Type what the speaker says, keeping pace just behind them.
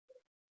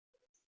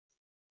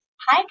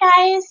Hi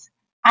guys,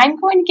 I'm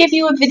going to give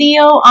you a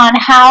video on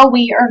how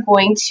we are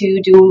going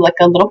to do like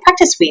a little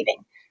practice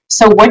weaving.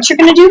 So what you're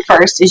going to do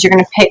first is you're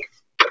going to pick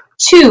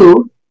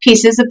two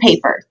pieces of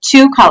paper,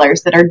 two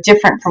colors that are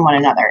different from one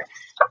another.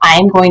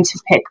 I'm going to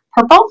pick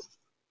purple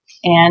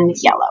and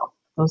yellow.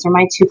 Those are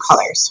my two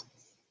colors.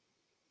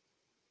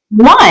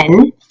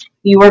 One,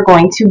 you are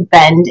going to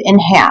bend in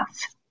half.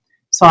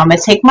 So I'm going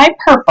to take my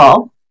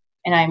purple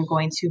and I'm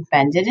going to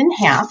bend it in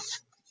half,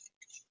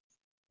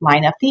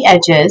 line up the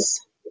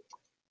edges,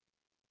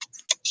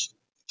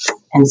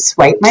 and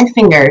swipe my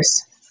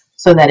fingers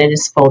so that it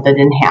is folded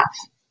in half.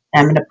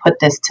 And I'm going to put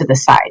this to the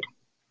side.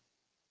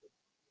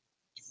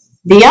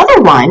 The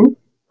other one,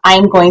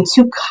 I'm going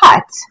to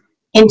cut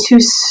into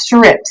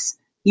strips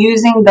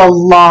using the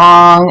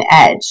long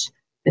edge.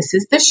 This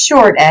is the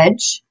short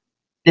edge.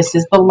 This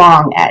is the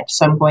long edge.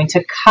 So I'm going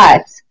to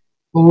cut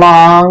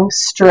long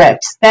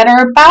strips that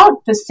are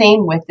about the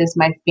same width as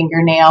my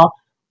fingernail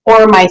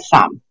or my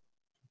thumb.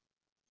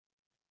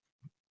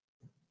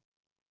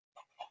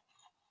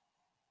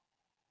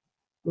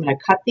 I'm going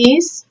to cut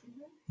these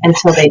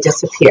until they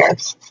disappear.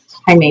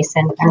 Hi,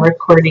 Mason. I'm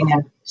recording a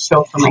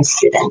show for my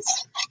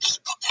students.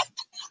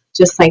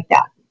 Just like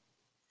that.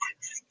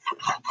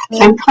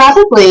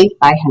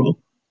 Bye, honey.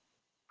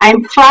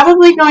 I'm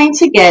probably going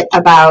to get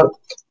about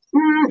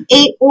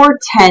 8 or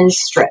 10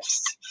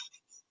 strips.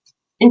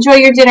 Enjoy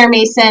your dinner,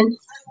 Mason.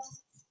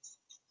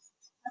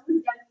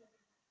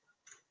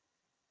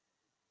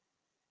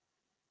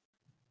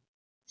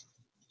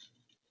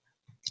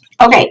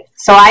 Okay,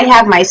 so I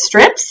have my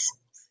strips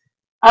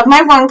of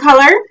my one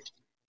color,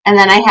 and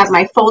then I have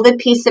my folded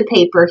piece of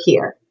paper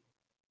here.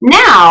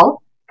 Now,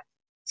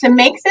 to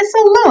make this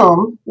a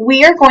loom,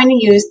 we are going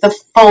to use the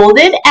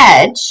folded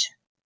edge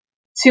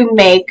to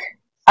make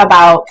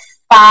about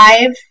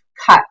 5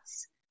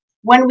 cuts.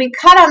 When we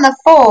cut on the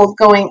fold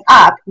going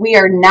up, we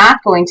are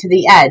not going to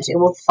the edge. It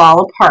will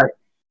fall apart.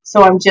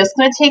 So I'm just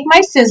going to take my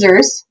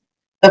scissors.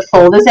 The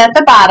fold is at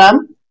the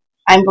bottom.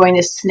 I'm going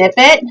to snip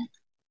it,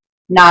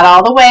 not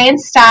all the way, and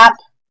stop.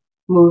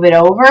 Move it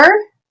over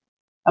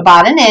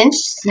about an inch.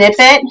 Snip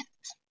it,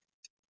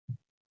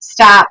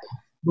 stop.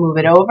 Move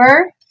it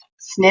over,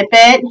 snip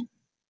it,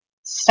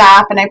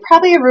 stop. And I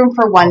probably have room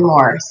for one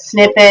more.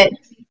 Snip it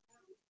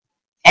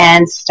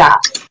and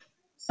stop.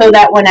 So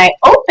that when I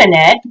open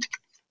it,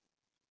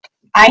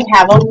 I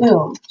have a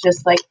loom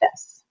just like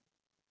this.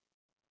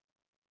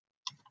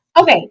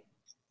 Okay,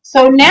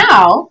 so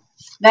now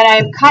that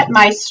I've cut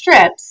my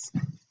strips,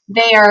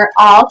 they are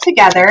all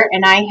together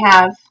and I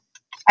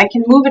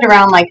can move it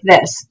around like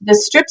this. The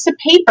strips of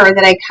paper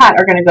that I cut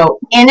are going to go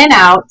in and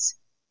out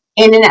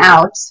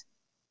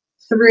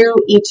through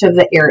each of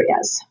the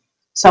areas.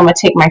 So I'm going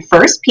to take my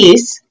first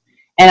piece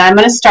and I'm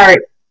going to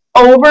start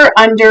over,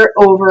 under,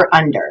 over,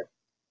 under.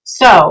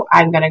 So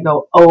I'm going to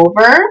go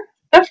over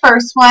the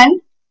first one,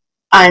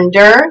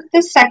 under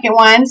the second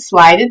one,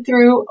 slide it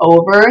through,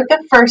 over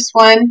the first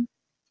one,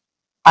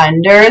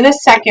 under the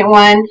second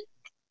one,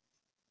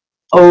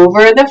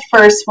 over the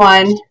first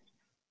one,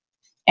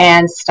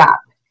 and stop.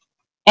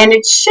 And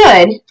it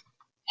should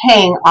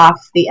hang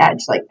off the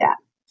edge like that.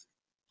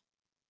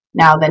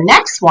 Now the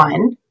next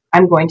one,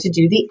 I'm going to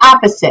do the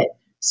opposite.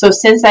 So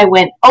since I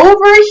went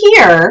over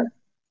here,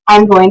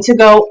 I'm going to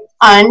go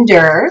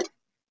under,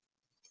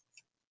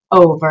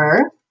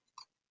 over,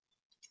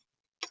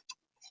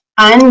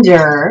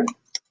 under,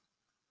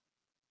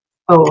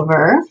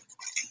 over,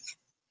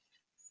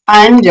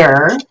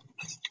 under,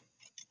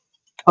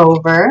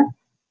 over,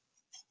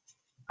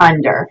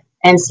 under,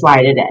 and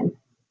slide it in.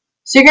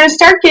 So you're going to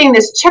start getting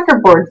this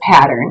checkerboard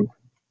pattern.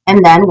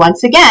 And then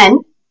once again,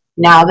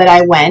 now that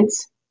I went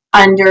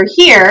under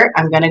here,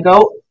 I'm going to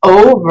go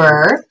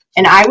over,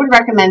 and I would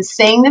recommend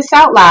saying this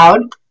out loud,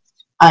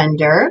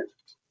 under,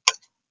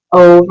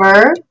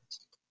 over,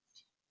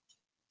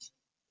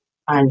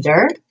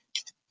 under,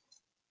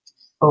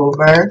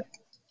 over,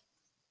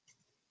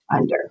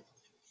 under,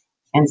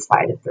 and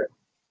slide it through.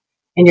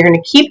 And you're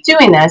going to keep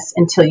doing this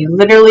until you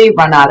literally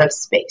run out of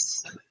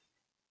space.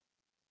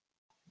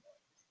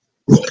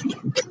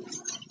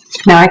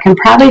 Now I can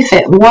probably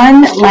fit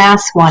one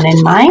last one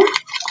in mine.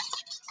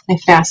 I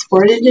fast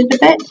forwarded it a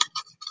bit.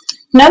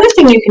 Another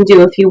thing you can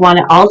do if you want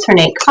to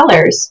alternate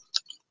colors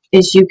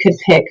is you could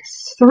pick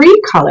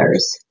 3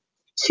 colors,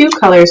 2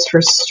 colors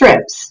for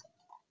strips,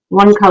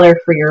 1 color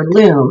for your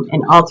loom,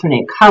 and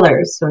alternate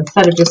colors. So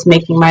instead of just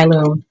making my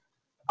loom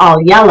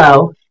all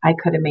yellow, I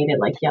could have made it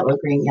like yellow,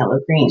 green, yellow,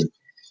 green.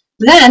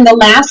 Then the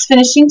last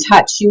finishing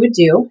touch you would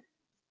do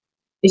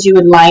is you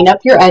would line up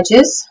your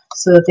edges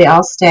so that they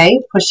all stay,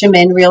 push them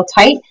in real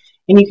tight,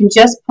 and you can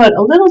just put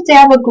a little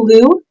dab of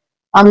glue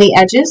on the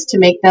edges to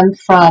make them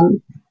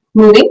from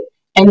moving,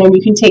 and then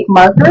you can take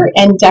marker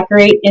and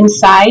decorate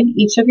inside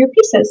each of your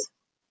pieces.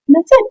 And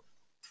that's it.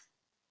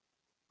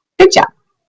 Good job.